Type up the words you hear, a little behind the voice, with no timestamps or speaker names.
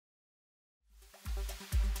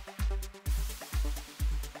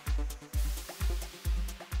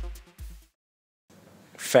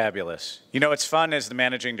Fabulous. You know, it's fun as the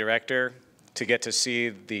managing director to get to see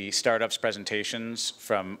the startups' presentations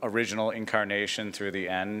from original incarnation through the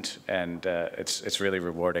end, and it's really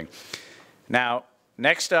rewarding. Now,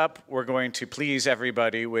 next up, we're going to please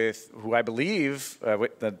everybody with who I believe,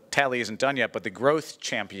 the tally isn't done yet, but the growth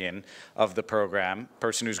champion of the program,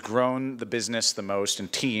 person who's grown the business the most, and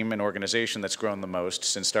team and organization that's grown the most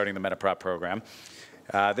since starting the MetaProp program.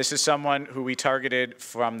 This is someone who we targeted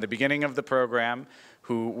from the beginning of the program,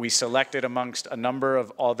 who we selected amongst a number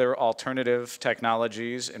of other alternative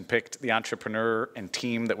technologies and picked the entrepreneur and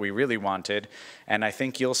team that we really wanted. And I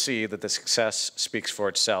think you'll see that the success speaks for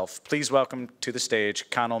itself. Please welcome to the stage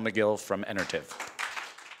Connell McGill from Enertiv.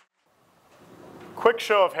 Quick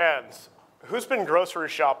show of hands. Who's been grocery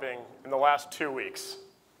shopping in the last 2 weeks?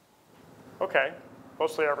 Okay,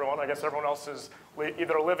 mostly everyone. I guess everyone else is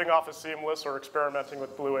either living off of Seamless or experimenting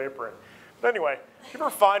with Blue Apron. But anyway, you ever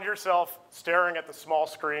find yourself staring at the small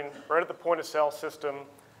screen right at the point of sale system,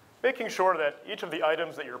 making sure that each of the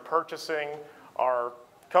items that you're purchasing are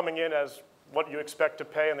coming in as what you expect to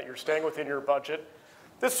pay and that you're staying within your budget?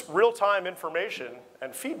 This real-time information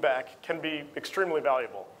and feedback can be extremely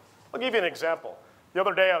valuable. I'll give you an example. The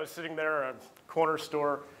other day I was sitting there at a corner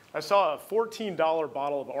store. I saw a $14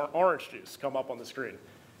 bottle of orange juice come up on the screen.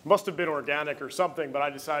 It must have been organic or something, but I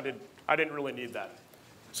decided I didn't really need that.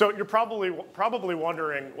 So you're probably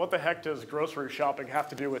wondering, what the heck does grocery shopping have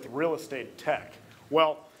to do with real estate tech?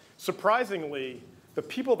 Well, surprisingly, the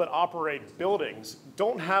people that operate buildings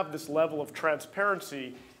don't have this level of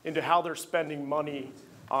transparency into how they're spending money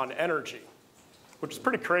on energy, which is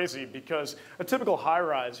pretty crazy because a typical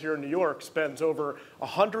high-rise here in New York spends over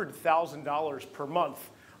 $100,000 per month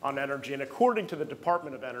on energy, and according to the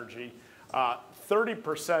Department of Energy,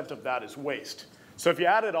 30% of that is waste. So if you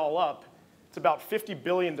add it all up, it's about $50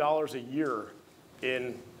 billion a year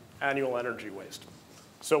in annual energy waste.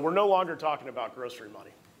 So we're no longer talking about grocery money.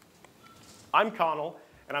 I'm Connell,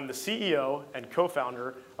 and I'm the CEO and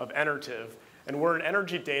co-founder of Enertiv, and we're an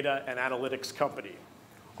energy data and analytics company.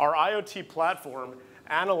 Our IoT platform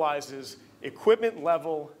analyzes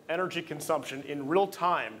equipment-level energy consumption in real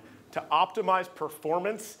time to optimize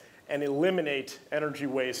performance and eliminate energy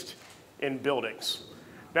waste in buildings.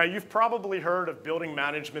 Now, you've probably heard of building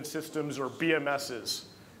management systems, or BMSs.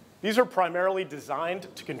 These are primarily designed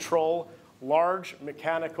to control large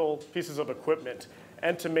mechanical pieces of equipment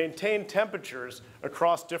and to maintain temperatures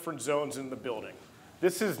across different zones in the building.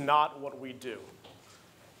 This is not what we do.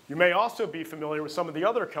 You may also be familiar with some of the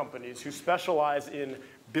other companies who specialize in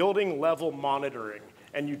building level monitoring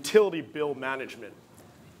and utility bill management.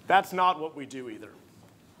 That's not what we do either.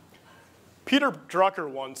 Peter Drucker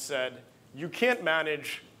once said, "You can't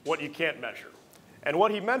manage what you can't measure." And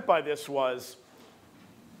what he meant by this was,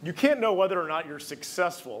 you can't know whether or not you're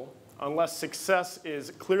successful unless success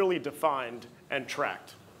is clearly defined and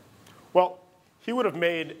tracked. Well, he would have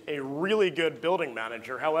made a really good building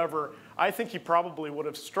manager. However, I think he probably would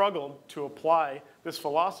have struggled to apply this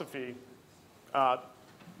philosophy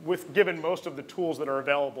given most of the tools that are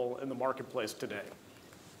available in the marketplace today.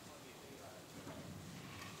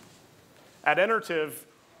 At Enertiv,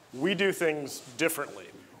 we do things differently.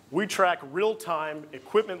 We track real-time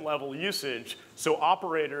equipment-level usage so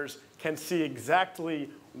operators can see exactly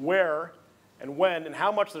where and when and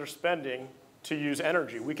how much they're spending to use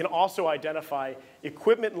energy. We can also identify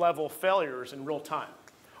equipment-level failures in real time.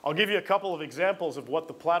 I'll give you a couple of examples of what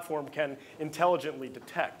the platform can intelligently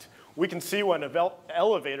detect. We can see when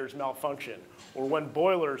elevators malfunction, or when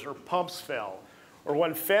boilers or pumps fail, or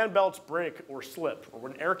when fan belts break or slip, or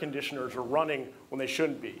when air conditioners are running when they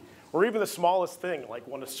shouldn't be, or even the smallest thing, like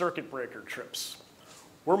when a circuit breaker trips.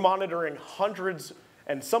 We're monitoring hundreds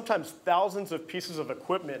and sometimes thousands of pieces of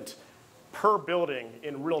equipment per building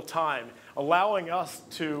in real time, allowing us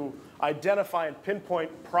to identify and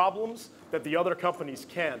pinpoint problems that the other companies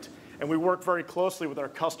can't. And we work very closely with our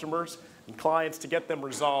customers and clients to get them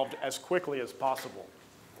resolved as quickly as possible.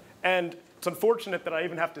 And it's unfortunate that I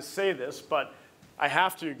even have to say this, but I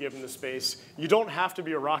have to, given the space. You don't have to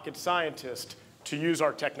be a rocket scientist to use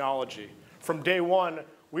our technology. From day one,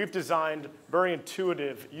 we've designed very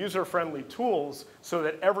intuitive, user-friendly tools so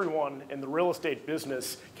that everyone in the real estate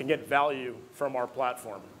business can get value from our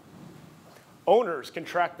platform. Owners can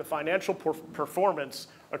track the financial performance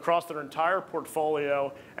across their entire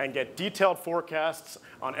portfolio and get detailed forecasts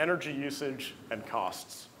on energy usage and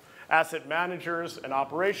costs. Asset managers and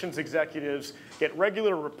operations executives get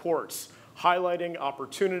regular reports highlighting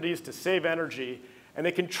opportunities to save energy, and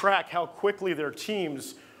they can track how quickly their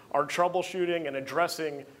teams are troubleshooting and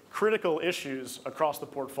addressing critical issues across the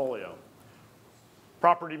portfolio.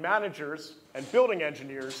 Property managers and building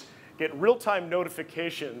engineers get real-time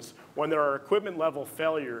notifications when there are equipment level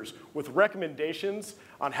failures with recommendations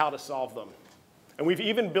on how to solve them. And we've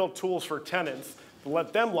even built tools for tenants to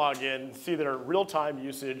let them log in and see their real-time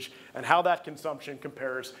usage and how that consumption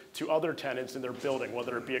compares to other tenants in their building,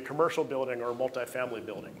 whether it be a commercial building or a multifamily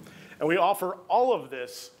building. And we offer all of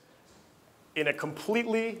this in a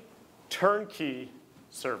completely turnkey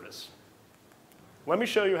service. Let me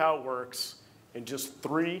show you how it works in just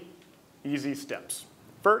 3 easy steps.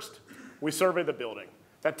 First, we survey the building.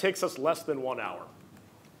 That takes us less than 1 hour.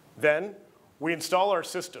 Then, we install our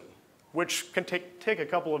system, which can take a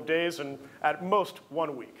couple of days and at most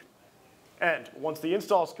 1 week. And once the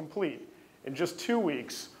install is complete, in just 2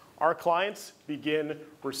 weeks, our clients begin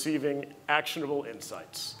receiving actionable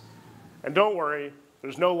insights. And don't worry,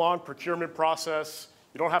 there's no long procurement process.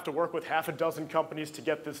 You don't have to work with half a dozen companies to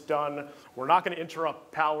get this done. We're not going to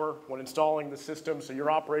interrupt power when installing the system, so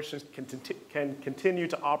your operations can continue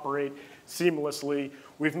to operate seamlessly.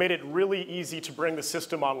 We've made it really easy to bring the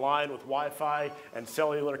system online with Wi-Fi and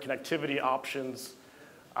cellular connectivity options.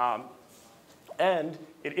 And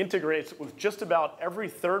it integrates with just about every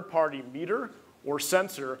third-party meter or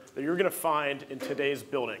sensor that you're going to find in today's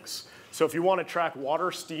buildings. So if you want to track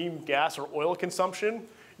water, steam, gas, or oil consumption,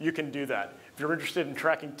 you can do that. If you're interested in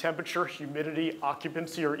tracking temperature, humidity,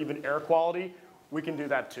 occupancy, or even air quality, we can do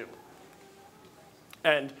that too.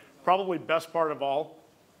 And probably best part of all,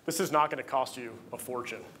 this is not going to cost you a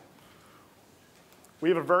fortune. We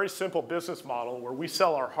have a very simple business model where we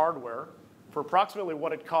sell our hardware for approximately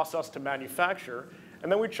what it costs us to manufacture,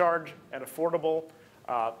 and then we charge an affordable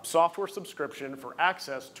software subscription for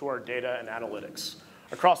access to our data and analytics.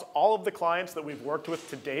 Across all of the clients that we've worked with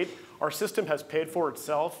to date, our system has paid for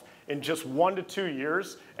itself in just 1 to 2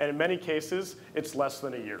 years, and in many cases, it's less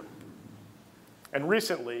than a year. And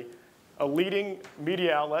recently, a leading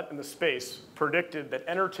media outlet in the space predicted that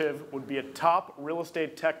Enertiv would be a top real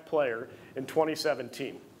estate tech player in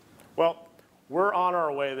 2017. Well, we're on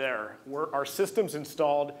our way there. Our system's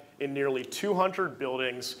installed in nearly 200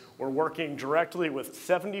 buildings. We're working directly with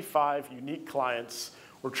 75 unique clients.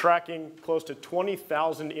 We're tracking close to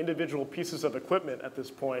 20,000 individual pieces of equipment at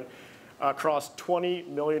this point across 20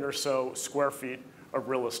 million or so square feet of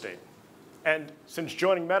real estate. And since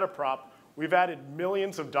joining MetaProp, we've added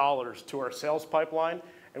millions of dollars to our sales pipeline,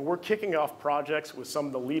 and we're kicking off projects with some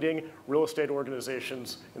of the leading real estate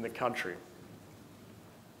organizations in the country.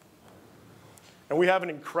 And we have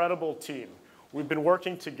an incredible team. We've been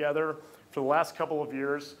working together for the last couple of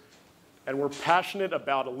years, and we're passionate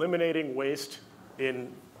about eliminating waste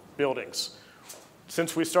in buildings.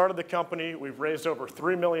 Since we started the company, we've raised over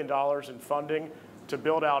 $3 million in funding to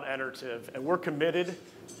build out Enertiv, and we're committed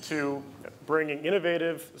to bringing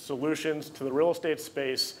innovative solutions to the real estate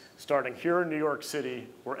space, starting here in New York City,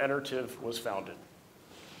 where Enertiv was founded.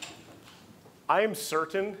 I am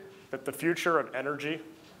certain that the future of energy,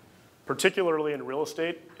 particularly in real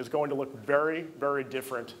estate, is going to look very, very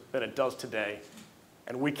different than it does today,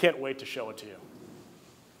 and we can't wait to show it to you.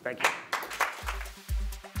 Thank you.